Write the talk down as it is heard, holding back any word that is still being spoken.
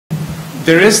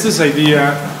there is this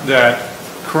idea that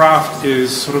craft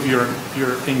is sort of your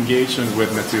engagement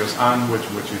with materials and with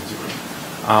what you do.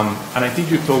 And I think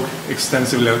you talk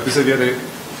extensively about this idea that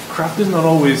craft is not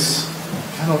always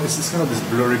it's kind of this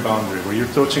blurry boundary where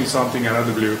you're touching something and out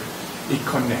of the blue, it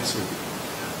connects with you.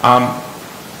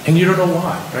 And you don't know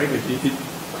why, right?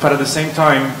 But at the same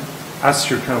time, as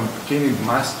you're kind of gaining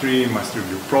mastery of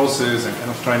your process and kind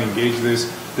of trying to engage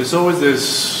this, there's always this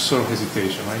sort of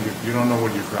hesitation, right? You don't know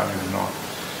what you're grabbing or not.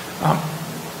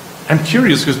 I'm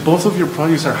curious because both of your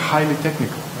projects are highly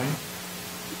technical, right?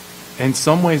 In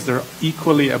some ways, they're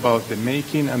equally about the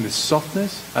making and the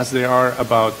softness as they are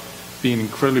about being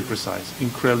incredibly precise,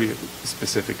 incredibly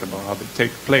specific about how they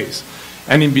take place.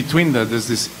 And in between that, there's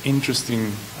this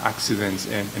interesting accidents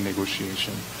and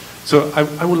negotiation. So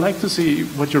I would like to see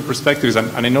what your perspective is,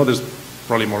 and I know there's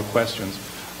probably more questions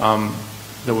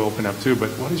that we'll open up too, but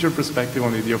what is your perspective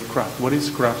on the idea of craft? What is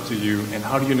craft to you, and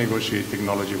how do you negotiate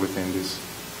technology within this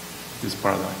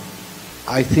paradigm?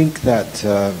 I think that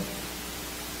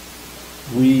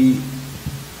we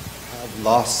have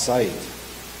lost sight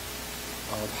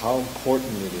of how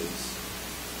important it is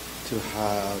to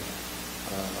have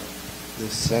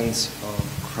this sense of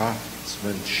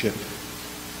craftsmanship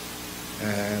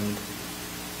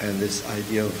and this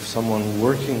idea of someone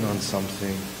working on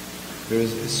something. There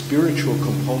is a spiritual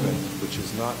component which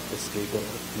is not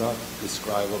escapable, not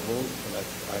describable, and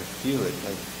I feel it.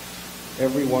 Like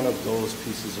every one of those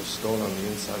pieces of stone on the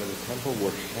inside of the temple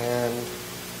were hand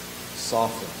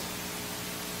softened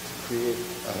to create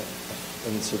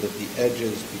and so that the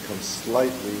edges become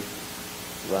slightly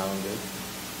rounded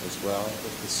as well.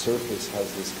 But the surface has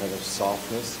this kind of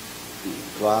softness. The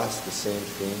glass, the same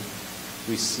thing.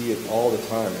 We see it all the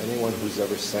time. Anyone who's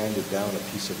ever sanded down a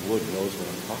piece of wood knows what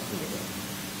I'm talking about.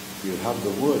 You have the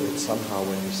wood, and somehow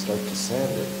when you start to sand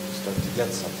it, you start to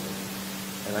get something.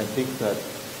 And I think that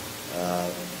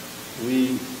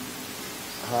we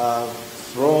have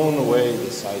thrown away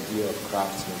this idea of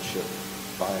craftsmanship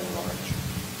by and large.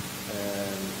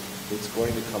 And it's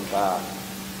going to come back.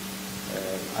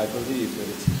 And I believe that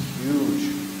it's a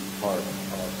huge part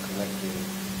of connecting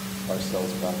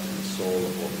ourselves back to the soul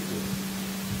of what we do.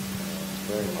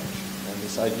 Very much. And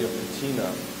this idea of patina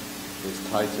is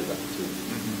tied to that too.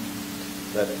 Mm-hmm.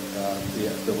 That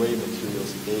the way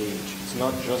materials age, it's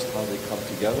not just how they come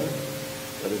together,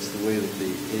 but it's the way that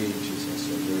they age is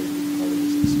also a very big part of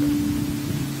this discussion.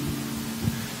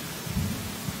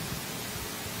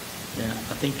 Yeah,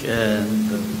 I think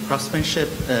the craftsmanship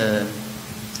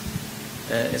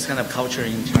is kind of culture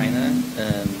in China.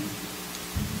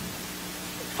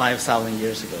 5,000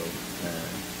 years ago,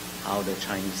 how the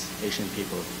Chinese Asian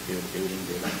people build building,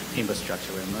 they like timber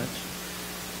structure very much.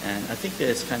 And I think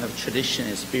this kind of tradition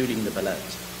is building the blood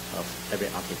of every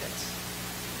architect.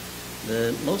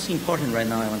 The most important right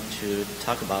now I want to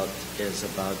talk about is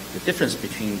about the difference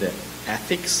between the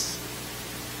ethics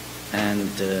and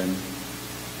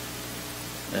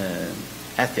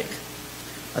ethic.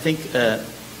 I think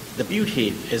the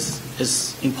beauty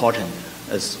is important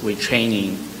as we're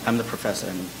training. I'm the professor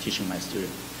and teaching my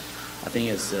students. I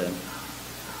think as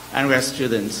undergrad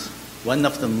students, one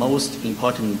of the most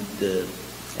important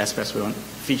aspects we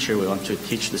want to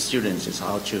teach the students is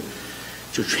how to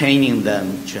training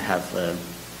them to have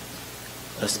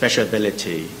a special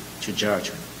ability to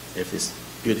judge if it's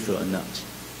beautiful or not.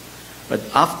 But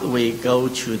after we go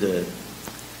to the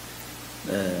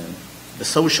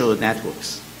social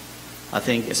networks, I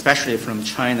think especially from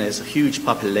China, it's a huge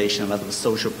population, a lot of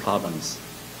social problems.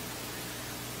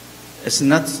 It's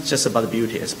not just about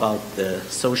beauty, it's about the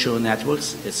social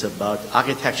networks. It's about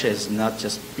architecture is not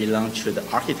just belong to the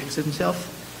architects themselves,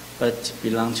 but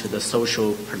belong to the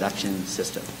social production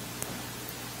system.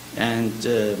 And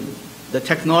the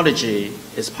technology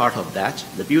is part of that.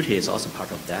 The beauty is also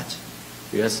part of that,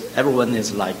 because everyone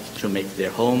is like to make their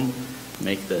home,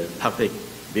 make the public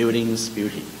buildings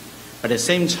beauty. But at the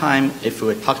same time, if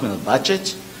we're talking about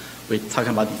budget, we're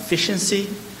talking about efficiency,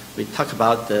 we talk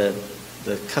about the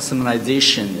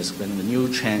customization is when the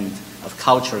new trend of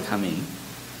culture coming.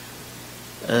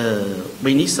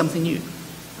 We need something new,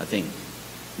 I think.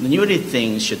 The new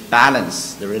thing should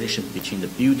balance the relationship between the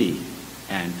beauty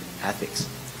and ethics.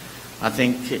 I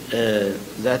think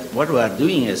that what we are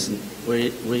doing is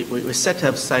we set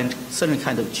up certain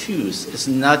kind of tools. It's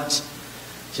not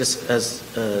just as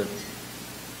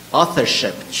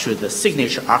authorship to the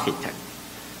signature architect,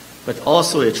 but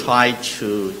also we try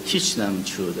to teach them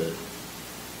to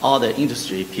all the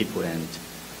industry people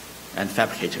and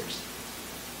fabricators.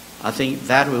 I think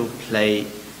that will play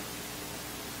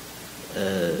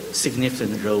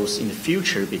significant roles in the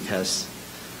future because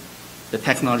the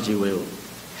technology will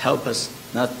help us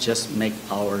not just make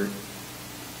our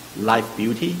life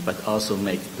beauty, but also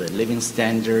make the living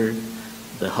standard,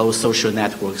 the whole social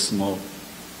networks more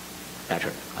better.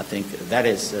 I think that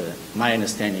is my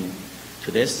understanding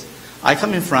to this. I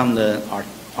coming from the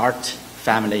art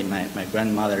family. My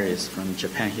grandmother is from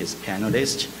Japan. He's a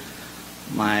pianist.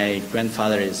 My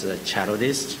grandfather is a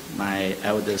celloist. My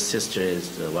elder sister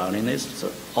is a violinist.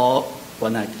 So all,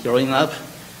 when I growing up,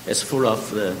 is full of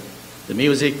the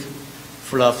music,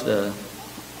 full of the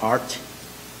art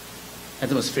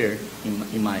atmosphere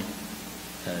in my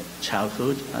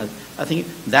childhood. I think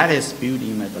that is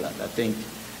beauty in my blood. I think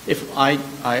if I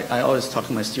always talk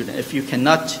to my students, if you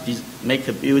cannot make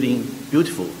a building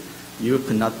beautiful, you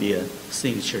could not be a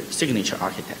signature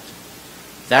architect.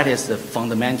 That is the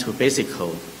fundamental, basic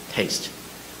taste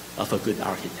of a good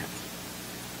architect.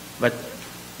 But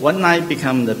when I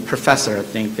become the professor, I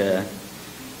think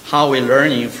how we're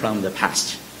learning from the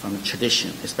past, from the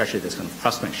tradition, especially this kind of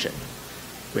craftsmanship.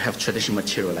 We have traditional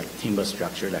material like timber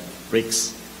structure, like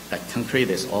bricks, like concrete,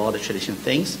 there's all the traditional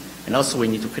things. And also we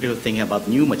need to critically think about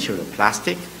new material,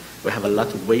 plastic. We have a lot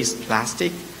of waste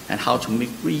plastic and how to make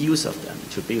reuse of them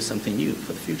to build something new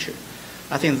for the future.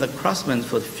 I think the craftsman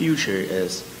for the future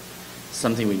is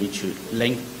something we need to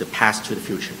link the past to the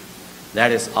future.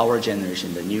 That is our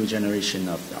generation, the new generation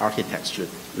of the architects should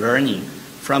learning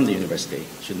from the university,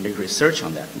 should make research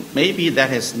on that. Maybe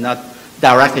that is not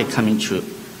directly coming to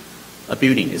a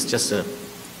building, it's just a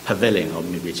pavilion or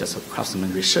maybe just a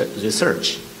craftsman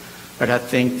research. But I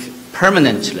think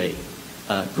permanently,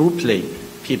 grouply,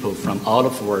 people from all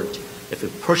over the world, if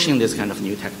we're pushing this kind of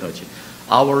new technology,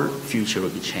 our future will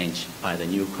be changed by the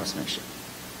new craftsmanship.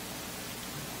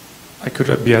 I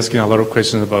could be asking a lot of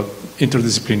questions about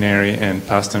interdisciplinary and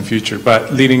past and future,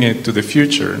 but leading it to the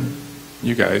future,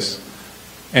 you guys,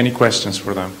 any questions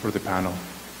for them, for the panel?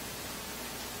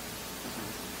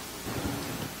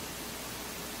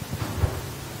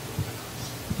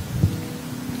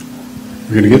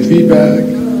 We're going to get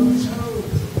feedback.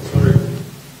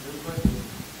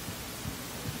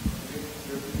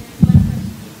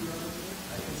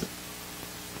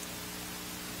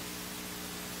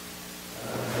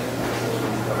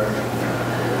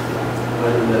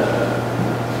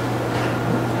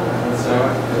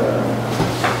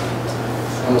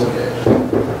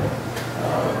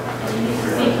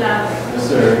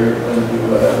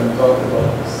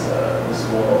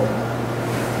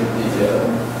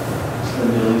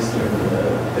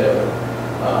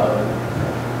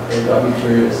 It got me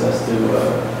curious as to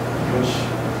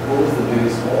what was the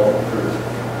biggest wall for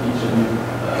each of you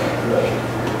production?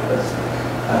 Because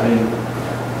having,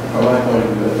 from my point of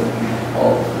view, I think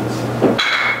all of this.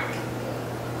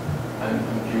 I'm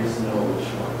curious to know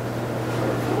which one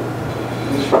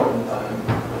in time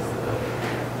was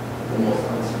the most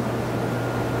unsurmountable.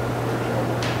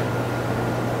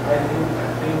 I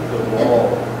think the wall.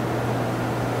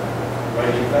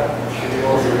 Right, you got the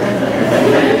walls.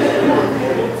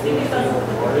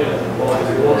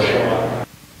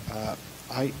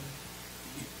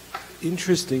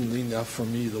 Interestingly enough, for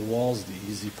me, the wall's the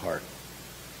easy part.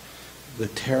 The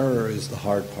terror is the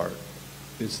hard part.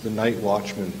 It's the night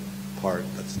watchman part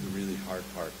that's the really hard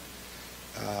part.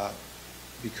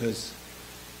 Because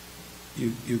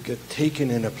you get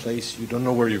taken in a place, you don't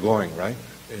know where you're going, right?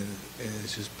 And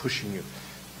it's just pushing you.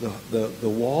 The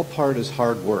wall part is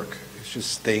hard work. It's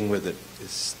just staying with it.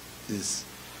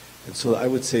 And so I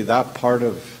would say that part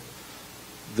of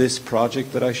this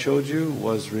project that I showed you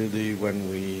was really when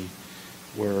we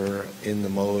were in the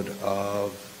mode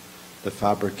of the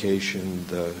fabrication,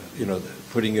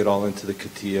 putting it all into the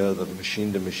CATIA, the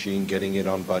machine to machine, getting it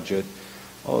on budget.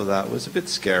 All of that was a bit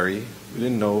scary. We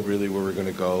didn't know really where we were going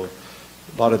to go.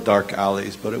 A lot of dark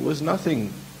alleys, but it was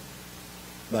nothing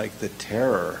like the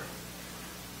terror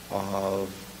of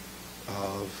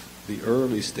the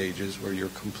early stages where you're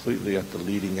completely at the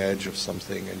leading edge of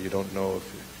something and you don't know if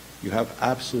you have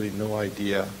absolutely no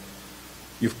idea.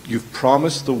 You've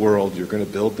promised the world you're going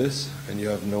to build this, and you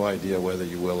have no idea whether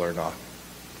you will or not.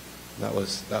 That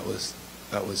was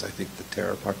I think the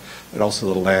terror part, and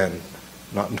also the land,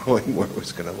 not knowing where it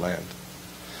was going to land.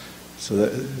 So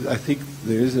I think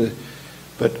there is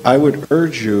but I would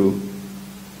urge you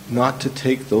not to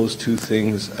take those two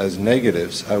things as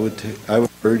negatives. I would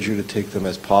urge you to take them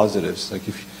as positives. Like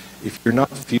if you're not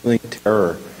feeling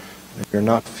terror, if you're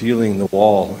not feeling the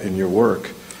wall in your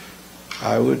work,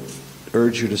 I would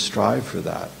urge you to strive for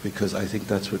that, because I think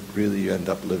that's what really you end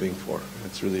up living for.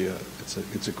 It's really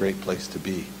it's a great place to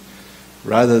be,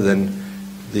 rather than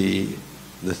the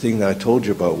thing that I told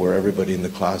you about where everybody in the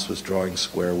class was drawing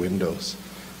square windows,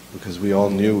 because we all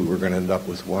knew we were going to end up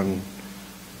with one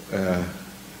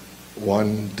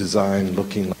one design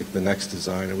looking like the next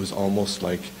design. It was almost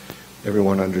like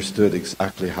everyone understood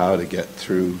exactly how to get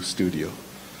through Studio.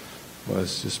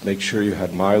 Was just make sure you had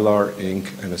Mylar,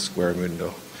 ink, and a square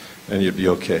window, and you'd be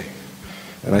okay.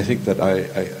 And I think that I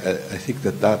think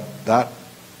that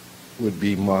would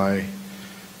be my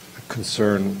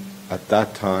concern at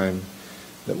that time,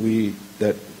 that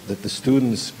the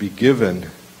students be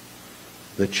given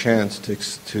the chance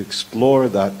to explore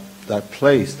that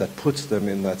place that puts them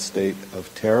in that state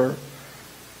of terror,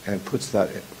 and puts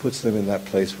them in that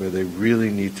place where they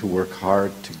really need to work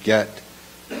hard to get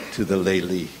to the Lei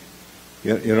Li.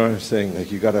 You know what I'm saying?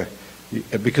 Like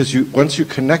because once you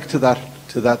connect to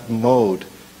that mode,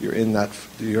 you're in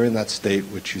that state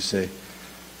which you say,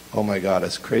 oh my God,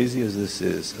 as crazy as this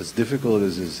is, as difficult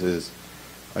as this is,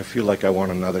 I feel like I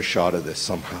want another shot of this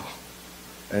somehow.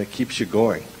 And it keeps you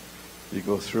going. You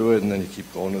go through it and then you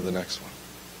keep going to the next one.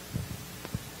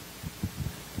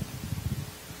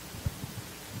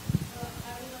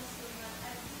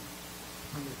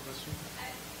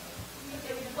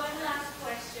 One last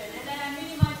question, and then I'm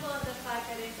really mindful of the fact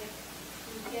that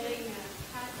it's getting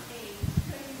past 8.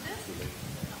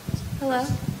 Hello?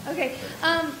 Okay.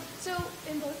 So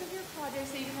in both of your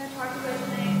projects that you kind of talked about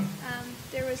tonight,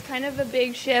 there was kind of a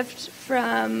big shift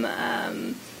from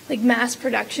like mass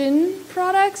production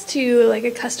products to like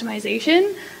a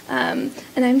customization, and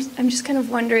I'm just kind of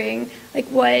wondering like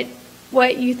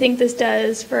what you think this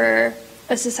does for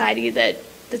a society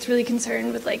that's really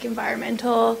concerned with like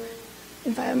environmental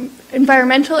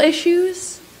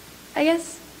issues, I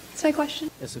guess. That's my question.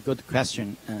 It's a good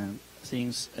question.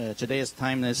 Since today's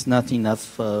time is not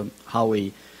enough how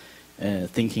we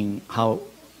thinking how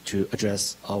to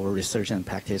address our research and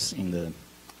practice in the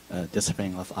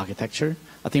discipline of architecture.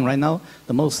 I think right now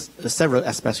several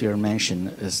aspects you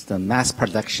mentioned is the mass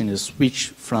production is switch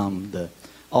from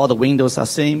all the windows are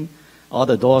same, all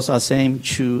the doors are same,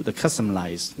 to the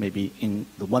customized. Maybe in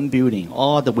the one building,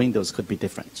 all the windows could be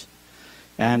different.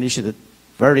 And you should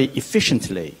very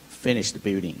efficiently finish the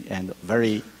building and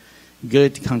very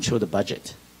good control the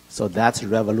budget. So that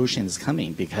revolution is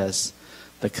coming because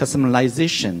the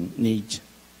customization needs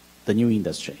the new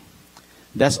industry.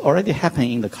 That's already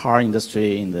happening in the car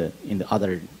industry, in the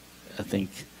other, I think,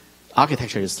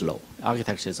 architecture is slow.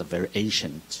 Architecture is a very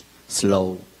ancient,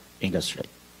 slow industry.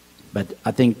 But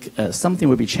I think something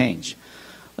will be changed.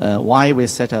 Why we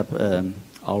set up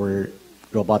our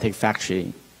robotic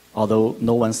factory, although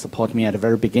no one supported me at the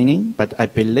very beginning, but I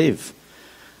believe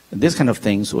these kind of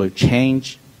things will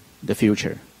change the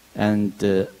future. And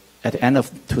at the end of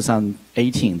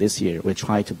 2018, this year, we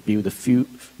try to build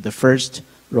the first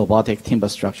robotic timber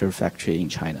structure factory in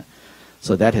China.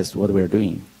 So that is what we're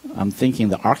doing. I'm thinking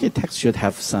the architects should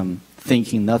have some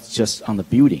thinking not just on the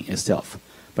building itself,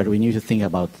 but we need to think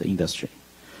about the industry.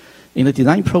 In the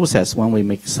design process, when we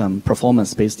make some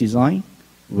performance-based design,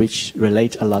 which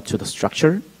relate a lot to the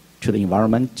structure, to the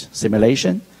environment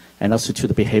simulation, and also to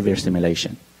the behavior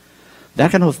simulation.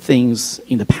 That kind of things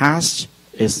in the past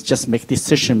is just make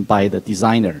decision by the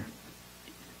designer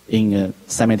in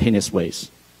simultaneous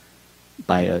ways,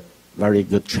 by a very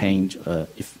good trained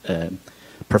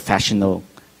professional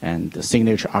and the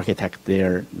signature architect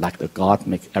there, like the God,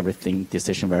 make everything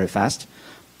decision very fast.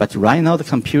 But right now the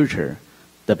computer,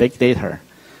 the big data,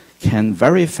 can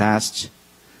very fast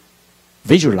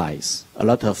visualize a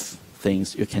lot of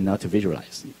things you cannot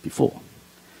visualize before.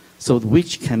 So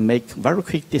which can make very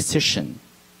quick decision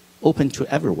open to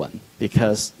everyone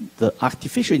because the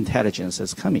artificial intelligence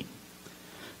is coming.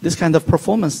 This kind of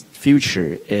performance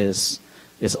future is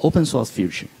open source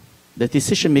future. The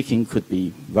decision making could be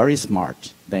very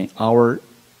smart than our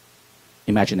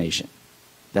imagination.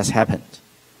 That's happened.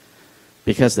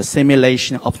 Because the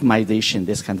simulation, optimization,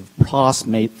 this kind of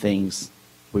cross-made things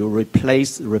will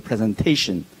replace the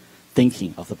representation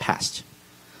thinking of the past.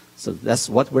 So that's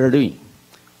what we're doing.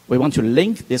 We want to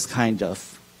link this kind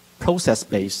of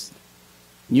process-based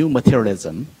new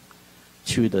materialism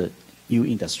to the new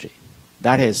industry.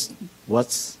 That is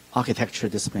what architecture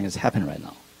discipline is happening right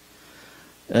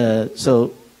now.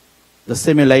 So the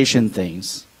simulation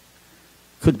things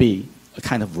could be a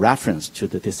kind of reference to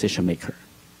the decision maker,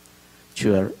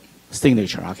 to a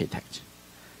signature architect.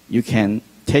 You can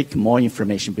take more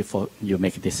information before you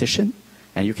make a decision,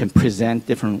 and you can present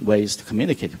different ways to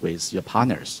communicate with your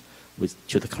partners,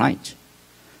 to the client.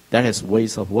 That is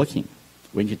ways of working.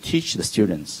 We need to teach the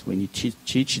students, we need to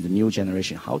teach the new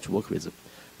generation how to work with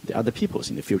the other peoples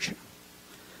in the future.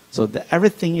 So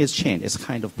everything is changed. It's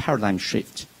kind of paradigm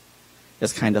shift.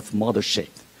 It's kind of model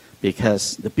shift.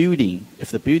 Because the building,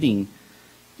 if the building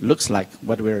looks like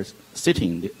what we're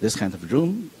sitting in this kind of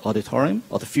room, auditorium,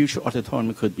 or the future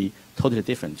auditorium could be totally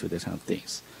different to these kind of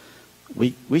things.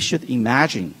 We should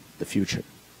imagine the future.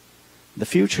 The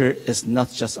future is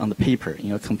not just on the paper, in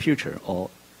your computer, or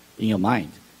in your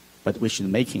mind, but we should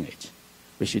making it.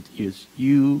 We should use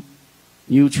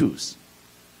new tools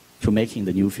to making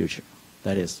the new future.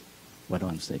 That is what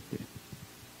I'm saying.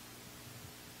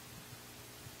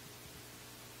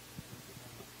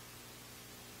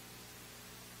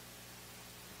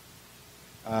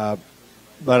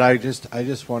 But I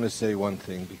just want to say one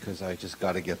thing, because I just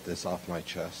got to get this off my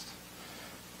chest.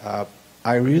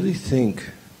 I really think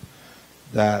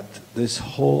that this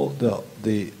whole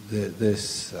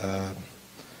this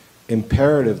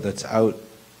imperative that's out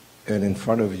and in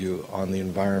front of you on the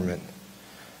environment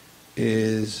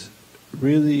is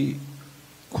really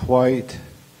quite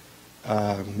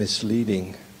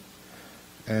misleading,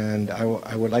 and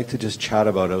I would like to just chat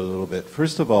about it a little bit.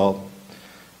 First of all,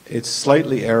 it's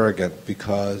slightly arrogant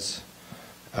because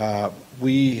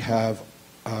we have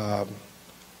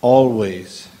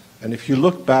always, and if you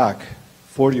look back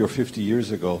 40 or 50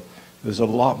 years ago, there's a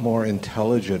lot more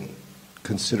intelligent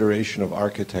consideration of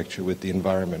architecture with the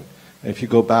environment. And if you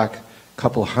go back a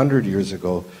couple hundred years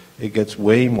ago, it gets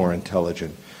way more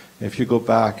intelligent. And if you go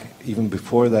back even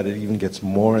before that, it even gets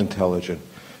more intelligent.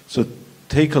 So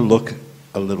take a look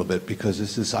a little bit, because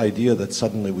it's this idea that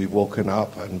suddenly we've woken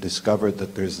up and discovered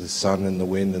that there's the sun and the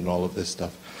wind and all of this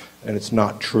stuff. And it's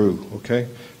not true, okay?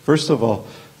 First of all.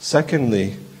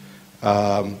 Secondly,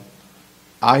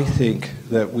 I think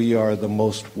that we are the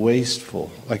most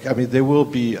wasteful. There will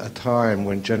be a time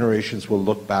when generations will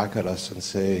look back at us and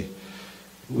say,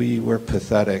 we were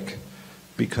pathetic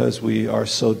because we are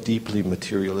so deeply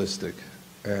materialistic.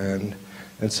 And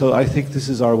so I think this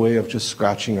is our way of just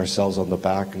scratching ourselves on the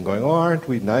back and going, oh, aren't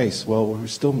we nice? Well, we're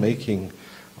still making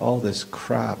all this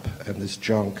crap and this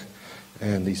junk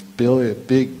and these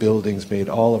big buildings made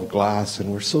all of glass,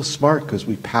 and we're so smart because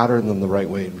we pattern them the right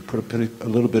way. We put a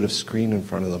little bit of screen in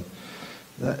front of them.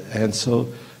 And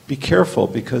so be careful,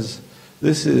 because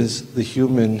this is the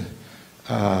human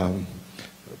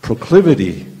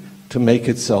proclivity to make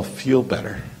itself feel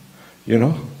better, you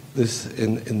know, this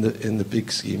in the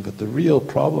big scheme. But the real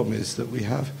problem is that we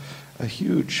have a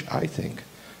huge, I think,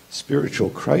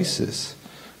 spiritual crisis,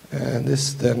 and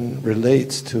this then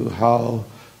relates to how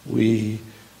we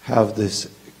have this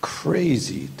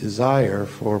crazy desire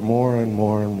for more and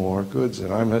more and more goods,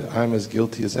 and I'm as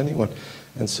guilty as anyone.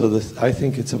 And so I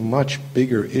think it's a much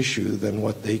bigger issue than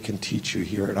what they can teach you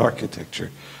here at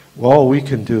architecture. All we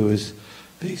can do is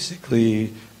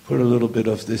basically put a little bit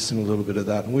of this and a little bit of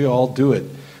that, and we all do it.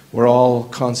 We're all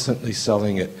constantly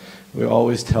selling it. We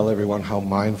always tell everyone how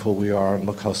mindful we are and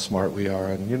look how smart we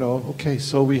are, and okay,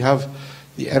 so we have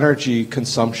the energy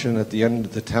consumption at the end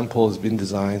of the temple has been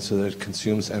designed so that it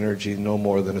consumes energy no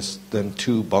more than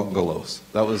 2 bungalows.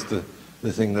 That was the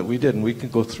thing that we did, and we can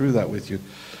go through that with you.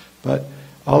 But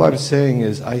all I'm saying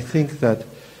is I think that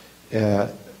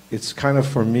it's kind of,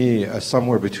 for me,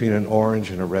 somewhere between an orange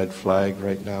and a red flag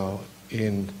right now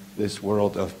in this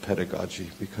world of pedagogy,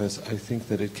 because I think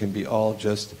that it can be all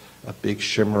just a big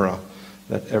chimera,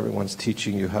 that everyone's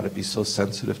teaching you how to be so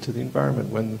sensitive to the environment,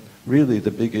 when really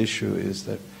the big issue is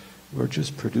that we're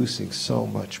just producing so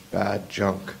much bad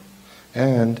junk.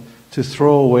 And to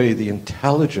throw away the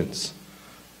intelligence,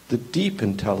 the deep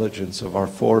intelligence of our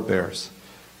forebears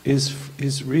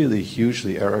is really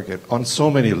hugely arrogant on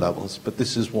so many levels, but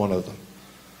this is one of them.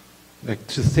 Like,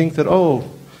 to think that,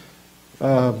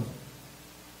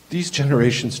 these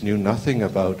generations knew nothing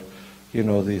about,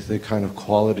 the kind of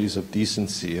qualities of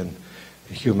decency and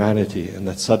humanity, and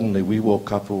that suddenly we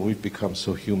woke up and we've become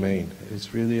so humane.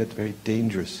 It's really a very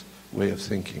dangerous way of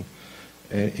thinking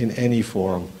in any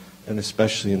forum, and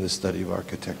especially in the study of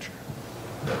architecture.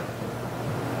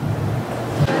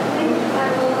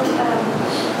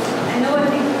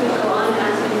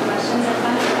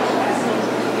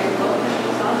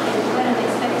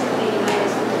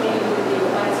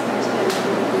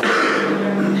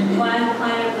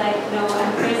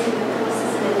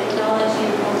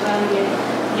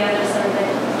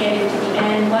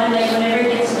 One, like